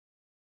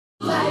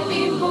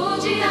Vibe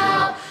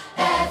Mundial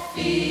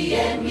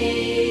FM.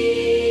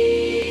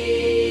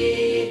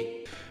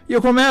 E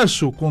eu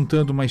começo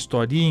contando uma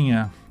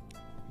historinha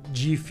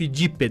de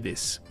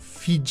Fidípides.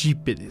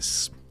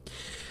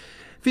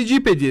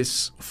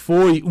 Fidípides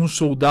foi um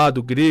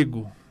soldado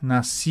grego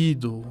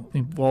nascido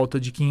em volta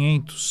de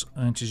 500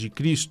 a.C.,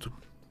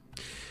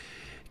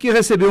 que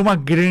recebeu uma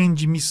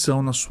grande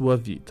missão na sua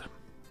vida.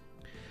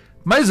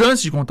 Mas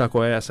antes de contar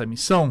qual é essa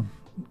missão,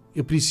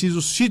 eu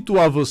preciso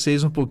situar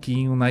vocês um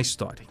pouquinho na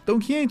história. Então,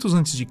 500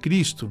 a.C.,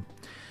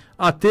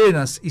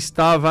 Atenas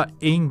estava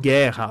em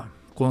guerra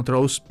contra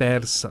os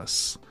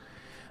persas,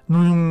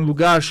 num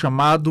lugar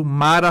chamado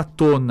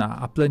Maratona,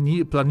 a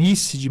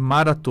planície de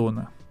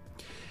Maratona.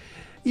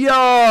 E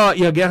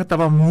a guerra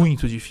estava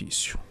muito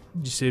difícil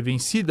de ser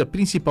vencida,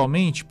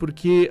 principalmente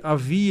porque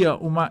havia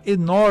uma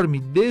enorme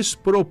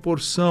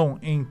desproporção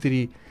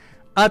entre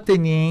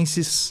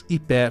atenienses e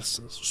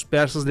persas. Os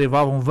persas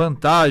levavam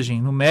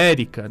vantagem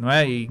numérica, não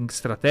é, e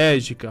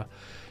estratégica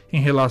em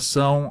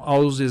relação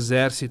aos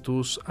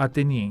exércitos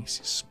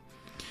atenienses.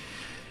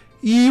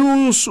 E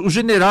os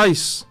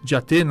generais de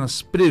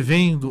Atenas,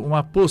 prevendo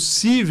uma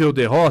possível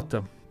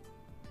derrota,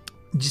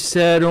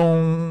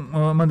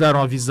 mandaram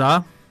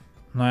avisar,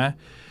 não é,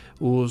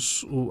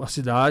 a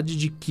cidade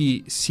de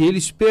que, se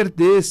eles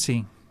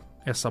perdessem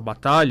essa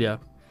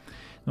batalha,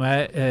 não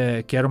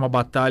é, que era uma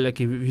batalha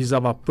que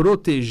visava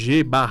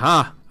proteger,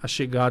 barrar a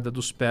chegada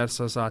dos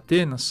persas a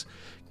Atenas,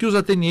 que os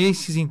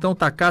atenienses então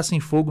tacassem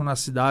fogo na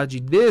cidade,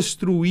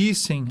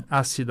 destruíssem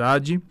a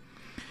cidade,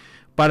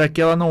 para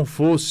que ela não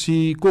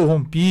fosse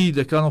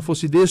corrompida, que ela não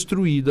fosse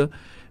destruída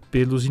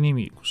pelos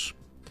inimigos.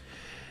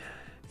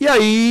 E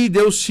aí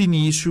deu-se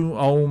início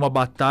a uma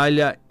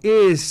batalha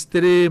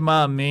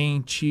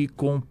extremamente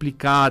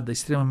complicada,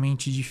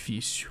 extremamente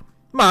difícil.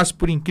 Mas,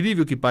 por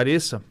incrível que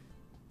pareça,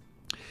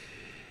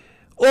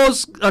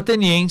 os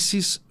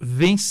atenienses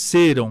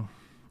venceram,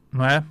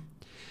 não é?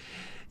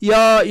 E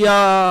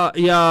a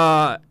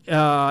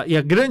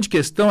grande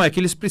questão é que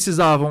eles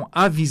precisavam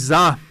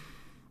avisar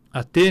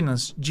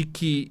Atenas de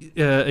que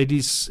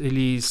eles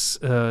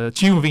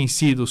tinham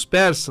vencido os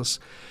persas,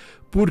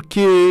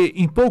 porque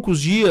em poucos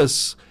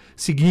dias,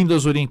 seguindo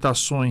as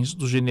orientações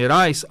dos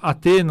generais,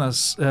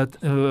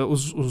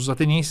 os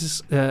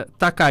atenienses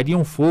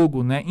tacariam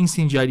fogo, né,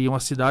 incendiariam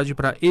a cidade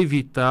para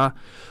evitar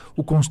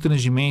o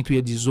constrangimento e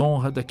a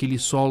desonra daquele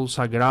solo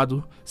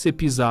sagrado ser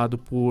pisado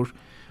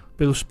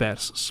pelos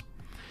persas.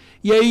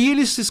 E aí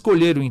eles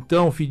escolheram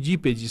então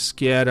Fidípides,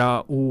 que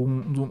era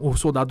o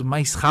soldado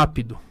mais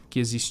rápido que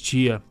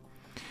existia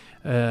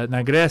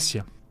na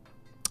Grécia,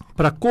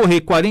 para correr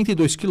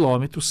 42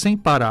 quilômetros sem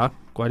parar,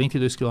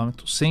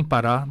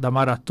 da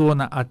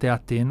Maratona até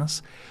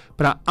Atenas,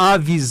 para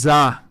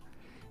avisar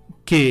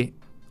que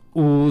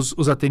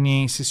os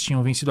atenienses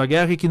tinham vencido a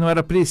guerra e que não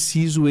era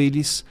preciso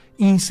eles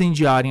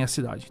incendiarem a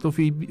cidade. Então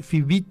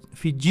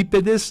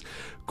Fidípides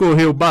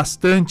correu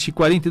bastante,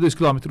 42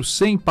 quilômetros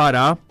sem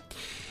parar,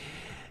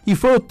 e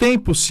foi o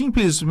tempo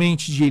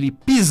simplesmente de ele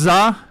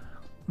pisar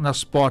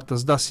nas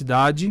portas da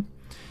cidade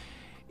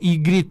e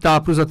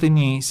gritar para os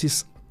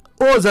atenienses: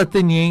 os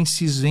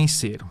atenienses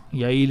venceram.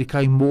 E aí ele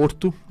cai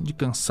morto de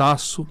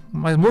cansaço,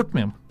 mas morto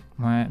mesmo,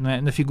 não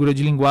é figura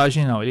de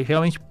linguagem não, ele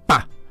realmente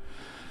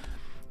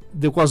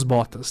deu com as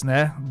botas,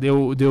 né?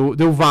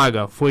 Deu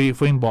vaga, foi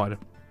embora.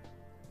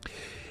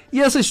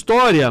 E essa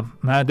história,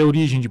 né, deu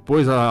origem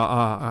depois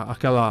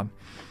àquela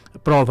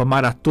prova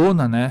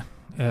maratona, né,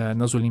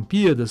 nas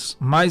Olimpíadas,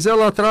 mas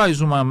ela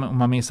traz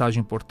uma mensagem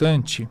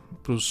importante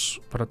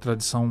para a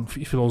tradição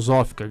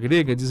filosófica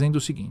grega, dizendo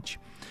o seguinte: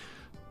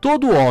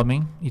 todo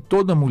homem e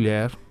toda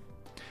mulher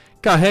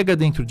carrega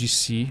dentro de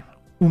si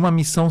uma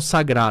missão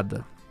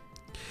sagrada.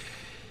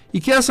 E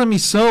que essa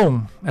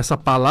missão, essa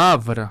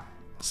palavra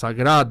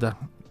sagrada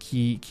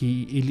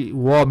que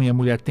o homem e a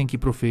mulher têm que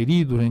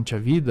proferir durante a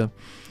vida,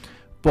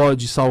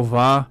 pode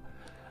salvar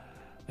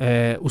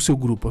o seu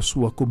grupo, a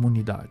sua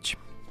comunidade.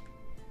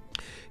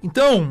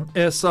 Então,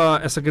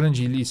 essa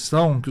grande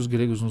lição que os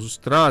gregos nos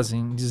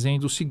trazem,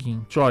 dizendo o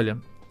seguinte: olha,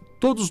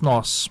 todos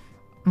nós,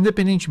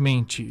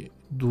 independentemente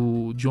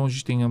de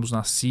onde tenhamos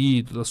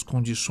nascido, das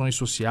condições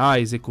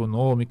sociais,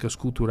 econômicas,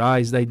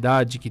 culturais, da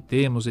idade que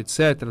temos,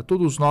 etc.,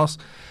 todos nós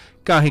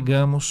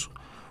carregamos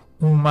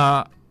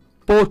uma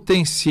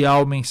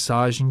potencial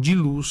mensagem de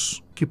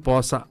luz que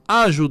possa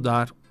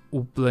ajudar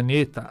o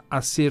planeta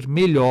a ser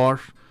melhor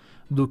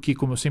do que,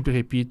 como eu sempre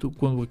repito,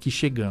 quando aqui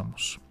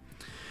chegamos.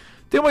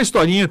 Tem uma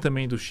historinha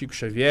também do Chico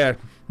Xavier,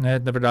 né,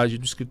 na verdade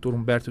do escritor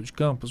Humberto de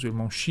Campos, o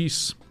irmão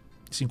X,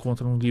 que se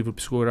encontra num livro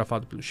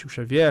psicografado pelo Chico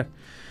Xavier,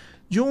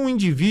 de um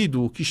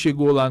indivíduo que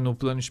chegou lá no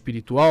plano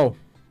espiritual,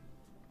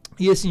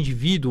 e esse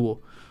indivíduo,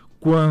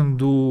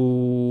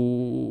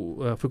 quando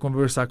foi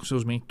conversar com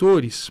seus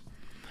mentores,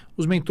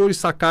 os mentores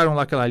sacaram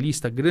lá aquela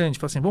lista grande,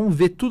 falaram assim, vamos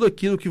ver tudo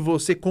aquilo que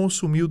você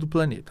consumiu do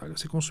planeta. Olha,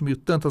 você consumiu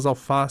tantas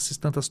alfaces,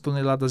 tantas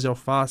toneladas de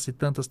alface,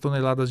 tantas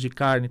toneladas de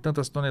carne,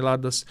 tantas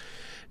toneladas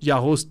de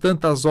arroz,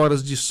 tantas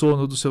horas de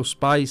sono dos seus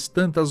pais,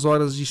 tantas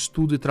horas de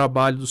estudo e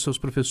trabalho dos seus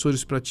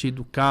professores para te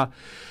educar.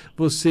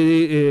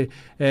 Você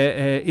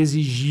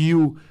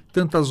exigiu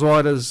tantas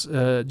horas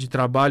de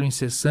trabalho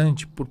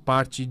incessante por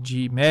parte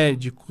de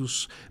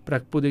médicos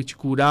para poder te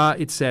curar,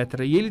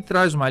 etc. E ele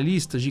traz uma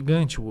lista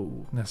gigante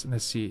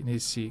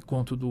nesse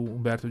conto do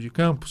Humberto de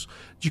Campos,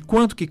 de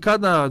quanto que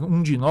cada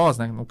um de nós,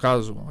 né, no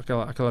caso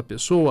aquela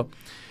pessoa,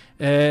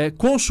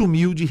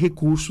 consumiu de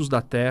recursos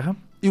da Terra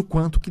e o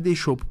quanto que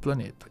deixou para o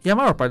planeta. E a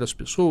maior parte das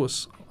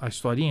pessoas, a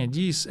historinha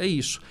diz, é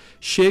isso.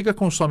 Chega,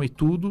 consome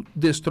tudo,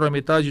 destrói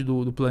metade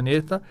do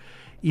planeta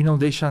e não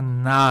deixa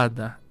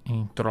nada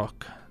em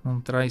troca. Não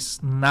traz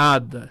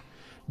nada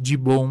de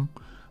bom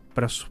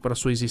para a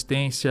sua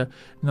existência,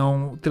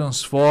 não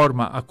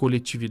transforma a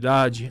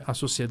coletividade, a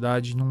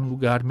sociedade num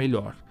lugar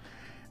melhor.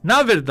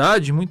 Na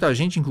verdade, muita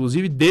gente,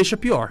 inclusive, deixa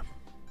pior.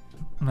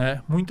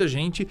 Né? Muita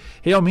gente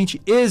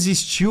realmente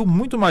existiu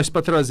muito mais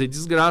para trazer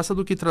desgraça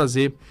do que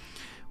trazer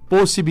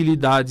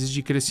possibilidades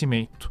de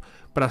crescimento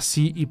para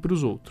si e para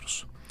os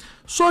outros.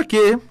 Só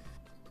que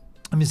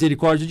a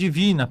misericórdia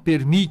divina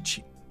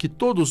permite que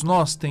todos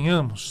nós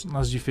tenhamos,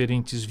 nas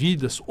diferentes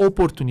vidas,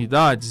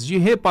 oportunidades de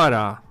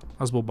reparar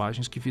as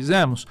bobagens que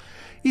fizemos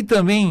e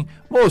também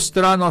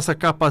mostrar nossa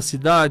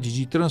capacidade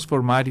de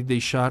transformar e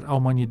deixar a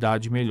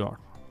humanidade melhor.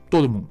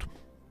 Todo mundo.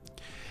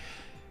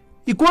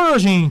 E quando a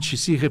gente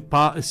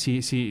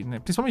né,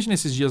 principalmente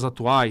nesses dias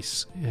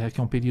atuais, que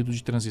é um período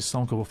de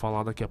transição que eu vou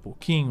falar daqui a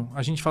pouquinho,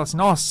 a gente fala assim,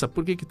 nossa,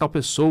 por que tal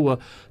pessoa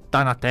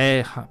está na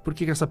Terra? Por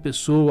que essa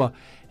pessoa,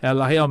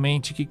 ela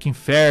realmente, que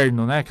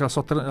inferno, né? Que ela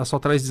só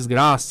traz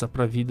desgraça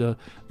para a vida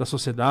da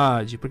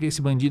sociedade? Por que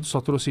esse bandido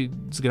só trouxe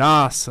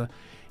desgraça,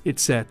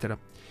 etc.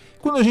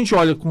 Quando a gente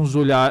olha com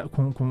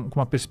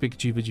uma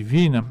perspectiva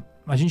divina,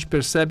 a gente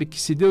percebe que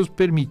se Deus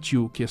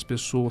permitiu que as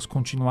pessoas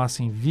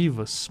continuassem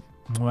vivas,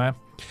 não é?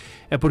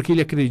 É porque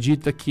ele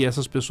acredita que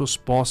essas pessoas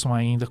possam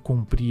ainda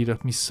cumprir a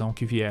missão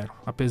que vieram,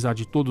 apesar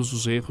de todos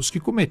os erros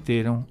que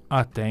cometeram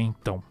até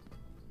então.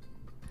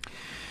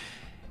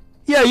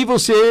 E aí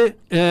você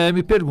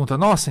me pergunta,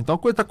 nossa, então a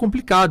coisa está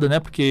complicada, né?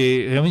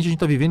 Porque realmente a gente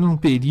está vivendo num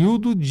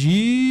período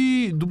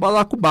do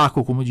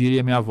balacobaco, como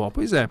diria minha avó.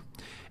 Pois é.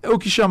 É o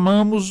que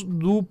chamamos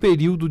do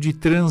período de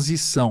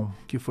transição,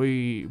 que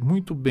foi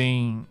muito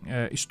bem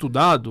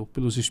estudado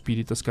pelos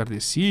espíritas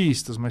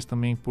kardecistas, mas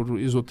também por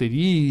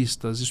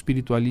esoteristas,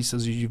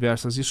 espiritualistas de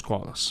diversas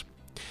escolas.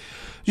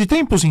 De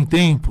tempos em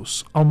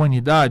tempos, a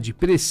humanidade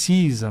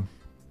precisa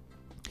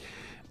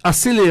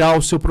acelerar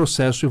o seu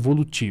processo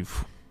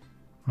evolutivo,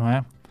 não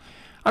é?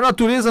 A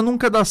natureza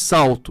nunca dá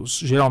saltos,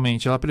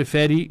 geralmente. Ela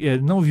prefere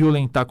não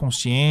violentar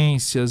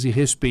consciências e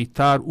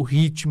respeitar o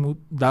ritmo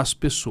das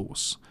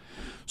pessoas.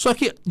 Só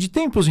que, de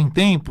tempos em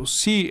tempos,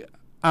 se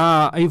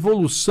a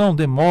evolução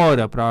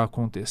demora para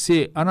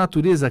acontecer, a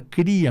natureza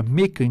cria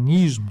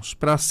mecanismos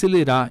para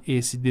acelerar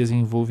esse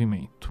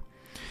desenvolvimento.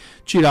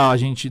 Tirar a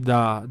gente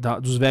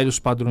dos velhos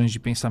padrões de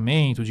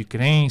pensamento, de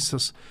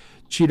crenças,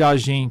 tirar a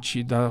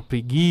gente da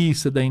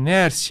preguiça, da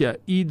inércia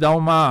e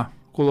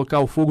colocar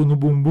o fogo no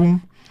bumbum,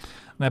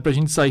 né, para a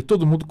gente sair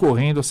todo mundo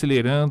correndo,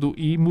 acelerando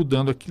e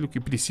mudando aquilo que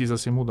precisa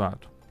ser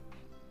mudado.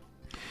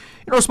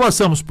 E nós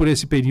passamos por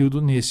esse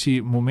período,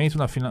 nesse momento,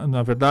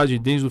 na verdade,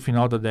 desde o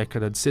final da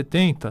década de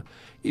 70,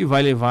 e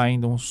vai levar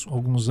ainda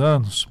alguns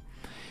anos,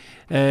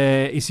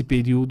 esse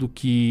período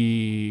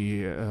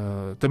que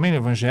também no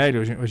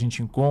Evangelho a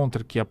gente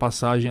encontra que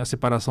a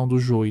separação do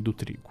joio e do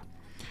trigo.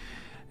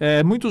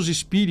 Muitos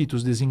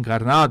espíritos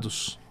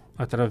desencarnados,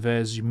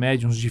 através de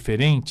médiuns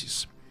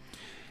diferentes,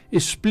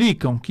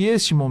 explicam que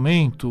esse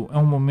momento é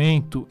um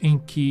momento em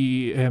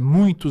que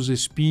muitos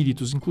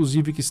espíritos,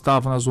 inclusive que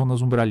estavam nas zonas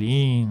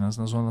umbralinas,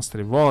 nas zonas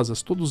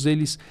trevosas, todos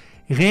eles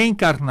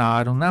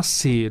reencarnaram,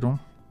 nasceram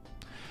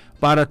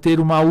para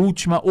ter uma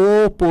última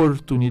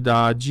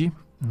oportunidade,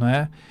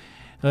 né,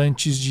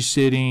 antes de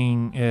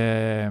serem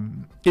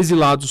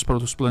exilados para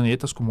outros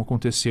planetas, como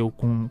aconteceu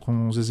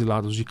com os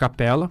exilados de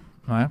Capela,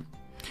 né?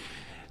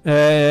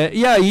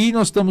 E aí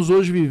nós estamos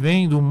hoje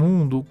vivendo um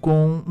mundo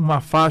com uma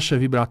faixa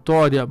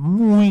vibratória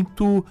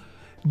muito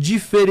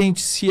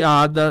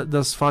diferenciada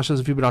das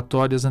faixas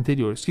vibratórias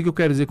anteriores. O que eu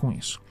quero dizer com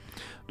isso?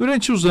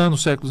 Durante os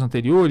séculos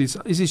anteriores,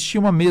 existia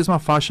uma mesma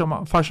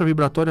faixa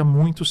vibratória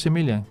muito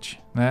semelhante,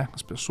 né?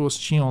 As pessoas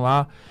tinham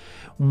lá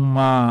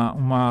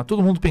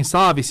todo mundo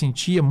pensava e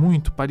sentia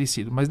muito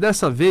parecido, mas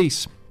dessa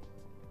vez,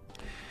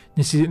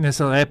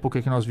 nessa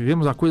época que nós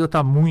vivemos, a coisa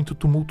está muito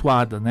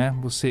tumultuada, né?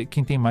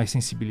 Quem tem mais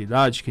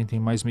sensibilidade, quem tem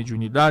mais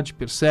mediunidade,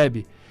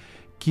 percebe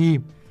que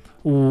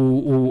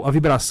a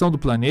vibração do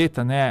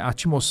planeta, né? A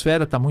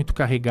atmosfera está muito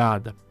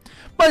carregada.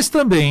 Mas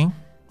também,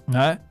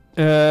 né?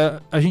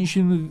 A gente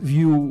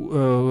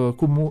viu,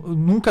 como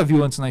nunca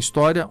viu antes na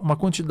história, uma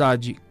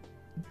quantidade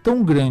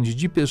tão grande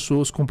de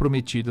pessoas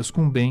comprometidas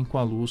com o bem, com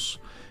a luz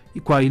e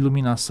com a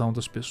iluminação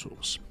das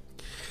pessoas.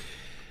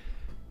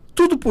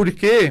 Tudo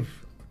porque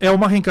é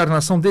uma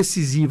reencarnação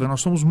decisiva. Nós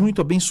somos muito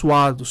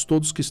abençoados,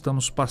 todos que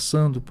estamos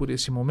passando por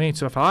esse momento.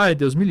 Você vai falar, ai,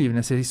 Deus me livre,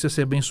 né? Se isso é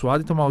ser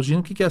abençoado, então imagina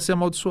o que é ser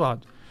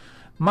amaldiçoado.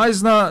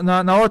 Mas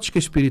na ótica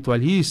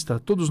espiritualista,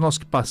 todos nós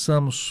que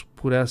passamos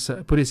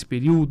por esse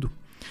período,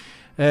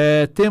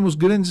 temos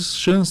grandes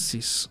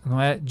chances,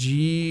 não é,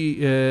 de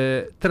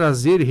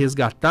trazer,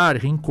 resgatar,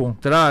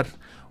 reencontrar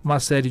uma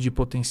série de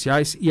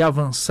potenciais e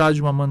avançar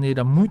de uma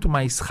maneira muito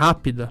mais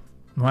rápida,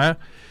 não é?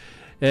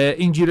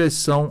 Em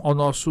direção ao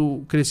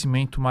nosso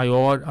crescimento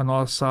maior,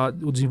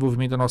 o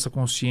desenvolvimento da nossa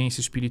consciência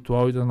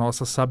espiritual e da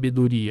nossa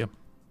sabedoria.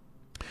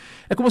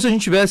 É como se a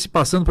gente estivesse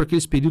passando por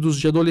aqueles períodos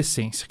de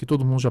adolescência, que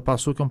todo mundo já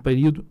passou, que é um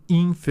período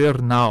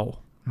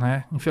infernal.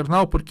 Né?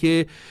 Infernal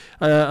porque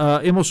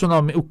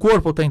emocionalmente o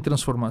corpo está em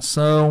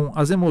transformação,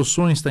 as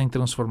emoções estão em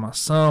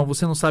transformação,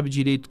 você não sabe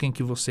direito quem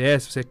que você é,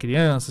 se você é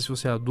criança, se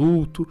você é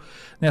adulto,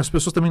 né? As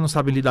pessoas também não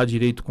sabem lidar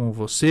direito com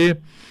você.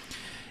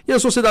 E a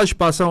sociedade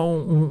passa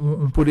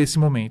por esse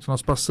momento.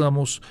 Nós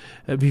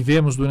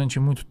vivemos durante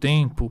muito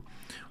tempo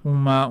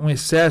um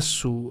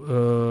excesso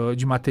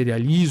de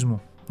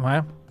materialismo, não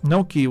é?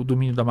 Não que o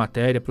domínio da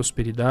matéria, a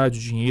prosperidade,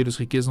 o dinheiro, as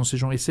riquezas não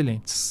sejam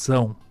excelentes,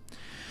 são.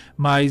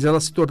 Mas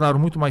elas se tornaram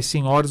muito mais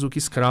senhoras do que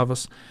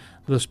escravas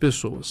das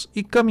pessoas.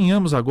 E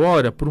caminhamos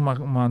agora por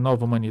uma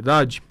nova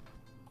humanidade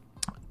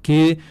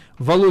que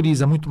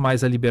valoriza muito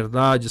mais a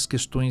liberdade, as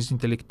questões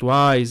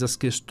intelectuais, as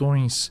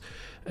questões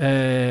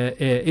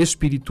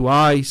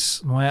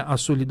espirituais, não é? A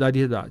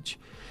solidariedade.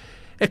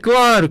 É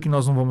claro que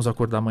nós não vamos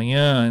acordar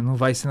amanhã, não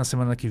vai ser na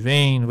semana que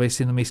vem, não vai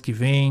ser no mês que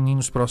vem, nem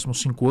nos próximos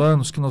 5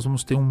 anos que nós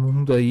vamos ter um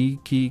mundo aí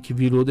que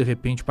virou de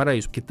repente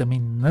paraíso, porque também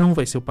não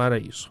vai ser o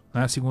paraíso.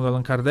 Né? Segundo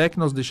Allan Kardec,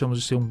 nós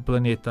deixamos de ser um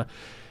planeta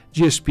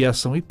de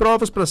expiação e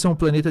provas para ser um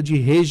planeta de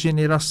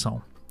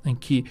regeneração, em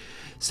que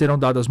serão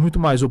dadas muito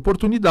mais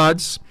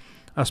oportunidades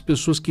às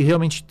pessoas que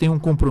realmente têm um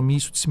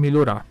compromisso de se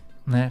melhorar.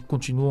 Né?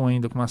 Continuam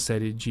ainda com uma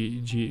série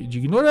de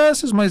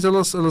ignorâncias, mas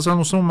elas já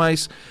não são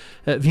mais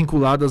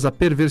vinculadas à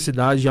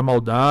perversidade, à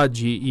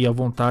maldade e à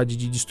vontade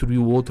de destruir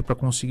o outro para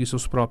conseguir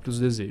seus próprios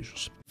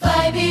desejos.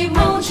 Vibe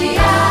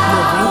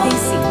Mundial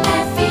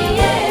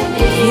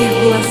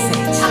 95,7